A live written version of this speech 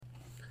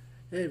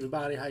Hey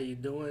everybody, how you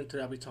doing?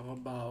 Today I'll be talking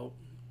about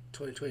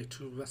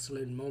 2022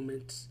 wrestling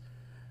moments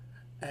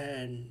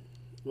and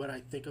what I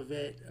think of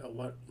it,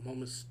 what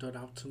moments stood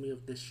out to me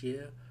of this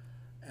year,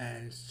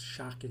 and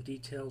shocking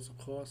details, of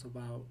course,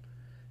 about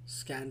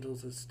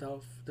scandals and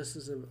stuff. This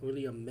is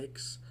really a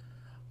mix.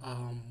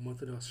 One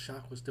thing that was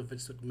shocked was the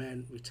Vince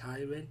McMahon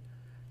retiring.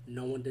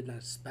 No one did not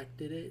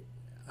expected it.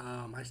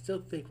 I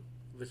still think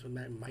Vince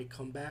McMahon might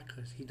come back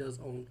because he does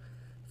own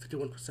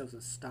 51% of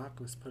the stock.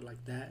 Let's put it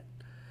like that.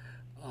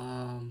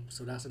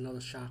 So that's another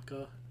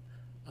shocker.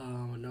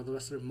 Another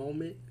wrestling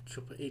moment,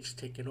 Triple H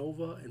taking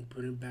over and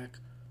putting back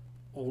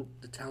all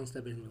the talents that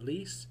have been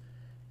released,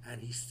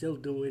 and he's still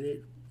doing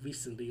it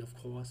recently, of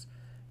course.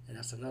 And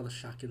that's another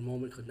shocking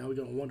moment because now we're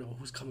gonna wonder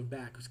who's coming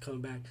back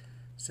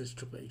since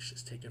Triple H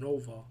has taken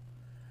over.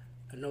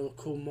 Another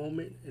cool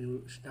moment,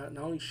 and not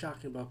only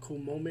shocking but a cool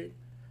moment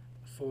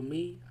for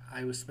me.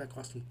 I respect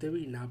Austin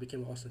Theory. Now I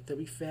became an Austin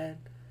Theory fan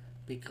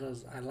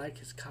because I like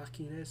his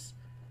cockiness.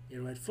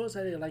 At first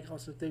I didn't like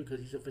Austin Theory because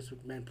he's a Vince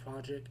McMahon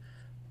project,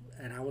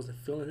 and I wasn't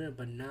feeling it.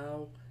 But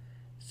now,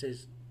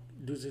 since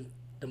losing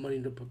the Money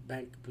in the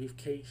Bank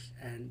briefcase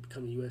and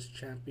becoming U.S.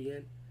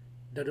 champion,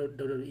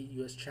 WWE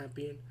U.S.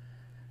 champion,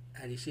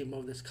 and you see more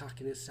of this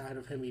cockiness side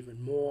of him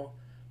even more.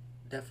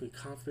 Definitely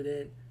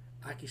confident.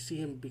 I can see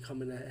him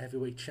becoming a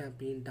heavyweight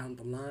champion down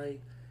the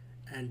line,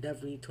 and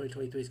definitely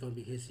 2023 is going to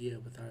be his year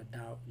without a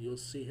doubt. You'll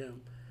see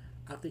him,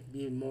 I think,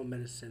 being more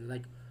menacing.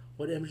 Like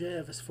what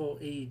MJF is for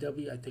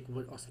AEW, I think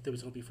what Austin Theory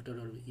is going to be for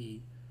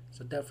WWE.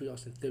 So definitely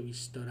Austin Theory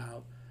stood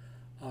out.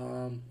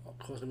 Of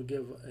course, let me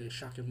give a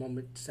shocking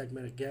moment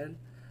segment again.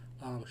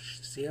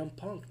 CM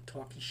Punk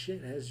talking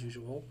shit as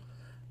usual.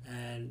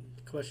 And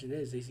the question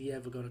is he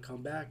ever going to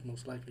come back?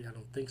 Most likely, I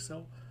don't think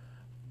so.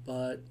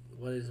 But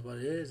what is what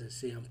it is, and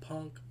CM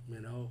Punk,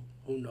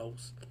 who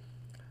knows?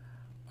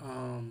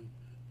 Um,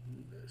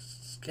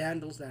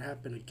 Scandals that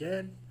happen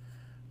again.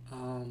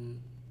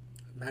 Um,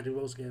 Mandy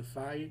Rose getting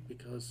fired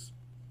because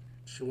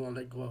she won't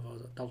let go of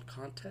her adult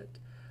content.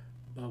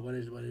 But what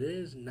is what it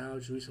is. Now,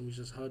 recently we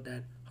just heard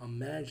that her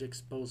manager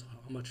exposed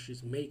how much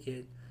she's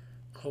making,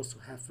 close to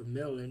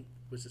 $500,000,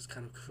 which is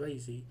kind of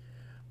crazy.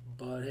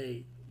 But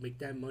hey, make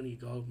that money,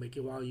 dog. Make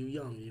it while you're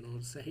young. You know what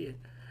I'm saying?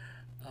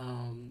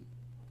 Um,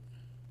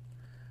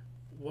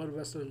 what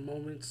wrestling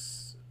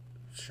moments,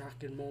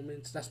 shocking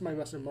moments? That's my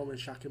wrestling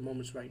moments, shocking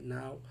moments right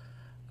now.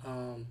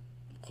 Of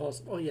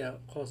course, oh yeah,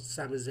 of course,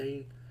 Sami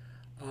Zayn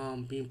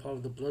being part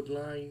of the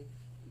Bloodline.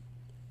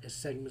 His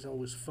segment's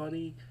always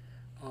funny,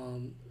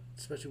 um,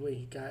 especially when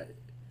he got,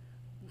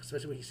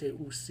 especially when he said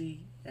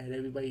Usi, and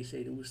everybody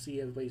said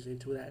Usi. Everybody's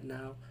into that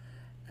now,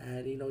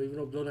 and even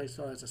though Bloodline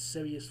started as a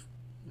serious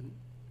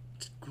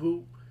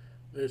group,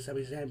 with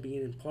Sami Zayn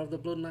being in part of the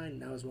Bloodline,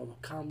 now it's more of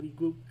a comedy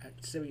group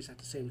at serious at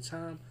the same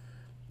time.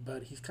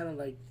 But he's kind of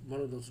like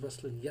one of those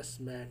wrestling yes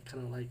man,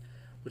 kind of like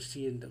what you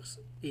see in those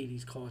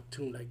 '80s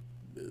cartoon, like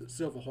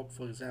Silverhawk,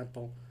 for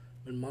example,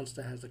 when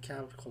Monster has a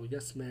character called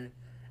Yes Man,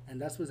 and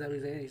that's what Sami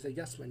Zayn. He's a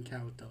Yes Man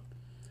character.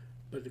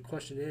 But the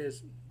question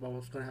is,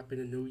 what's going to happen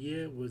in the new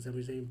year? Will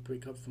Sami Zayn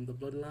break up from the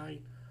Bloodline,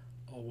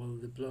 or will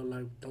the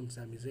Bloodline dump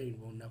Sami Zayn?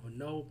 We'll never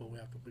know, but we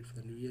have to wait for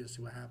the new year to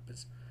see what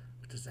happens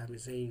with the Sami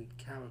Zayn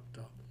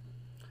character.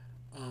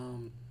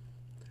 Um,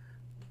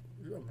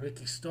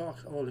 Ricky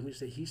Starks. Oh, let me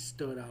say he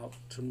stood out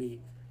to me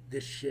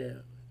this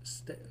year.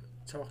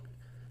 Talk,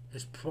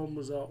 his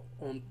promos are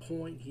on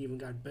point. He even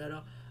got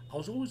better. I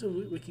was always a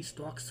Ricky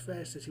Starks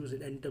fan since he was in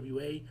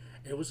NWA,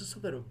 and it was just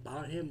something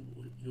about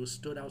him. He was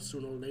stood out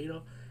sooner or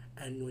later,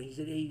 and when he's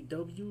in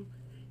AEW,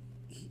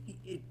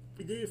 it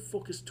didn't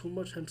focus too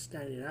much on him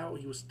standing out.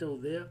 He was still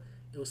there.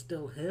 It was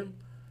still him,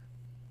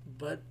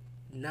 but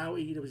now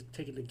AEW is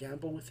taking the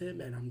gamble with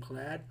him, and I'm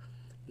glad.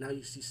 Now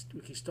you see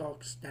Ricky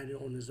Starks standing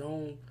on his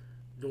own,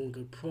 doing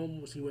good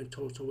promos. He went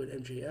toe to toe with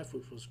MJF,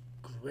 which was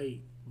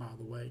great, by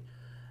the way.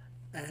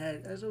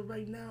 And as of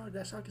right now,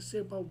 that's all I can say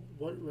about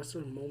what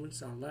wrestling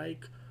moments I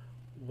like,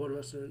 what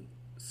wrestling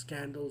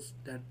scandals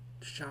that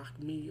shocked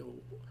me or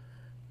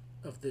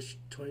of this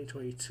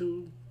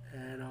 2022,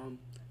 and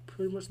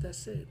pretty much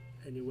that's it.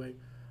 Anyway,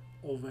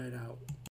 over and out.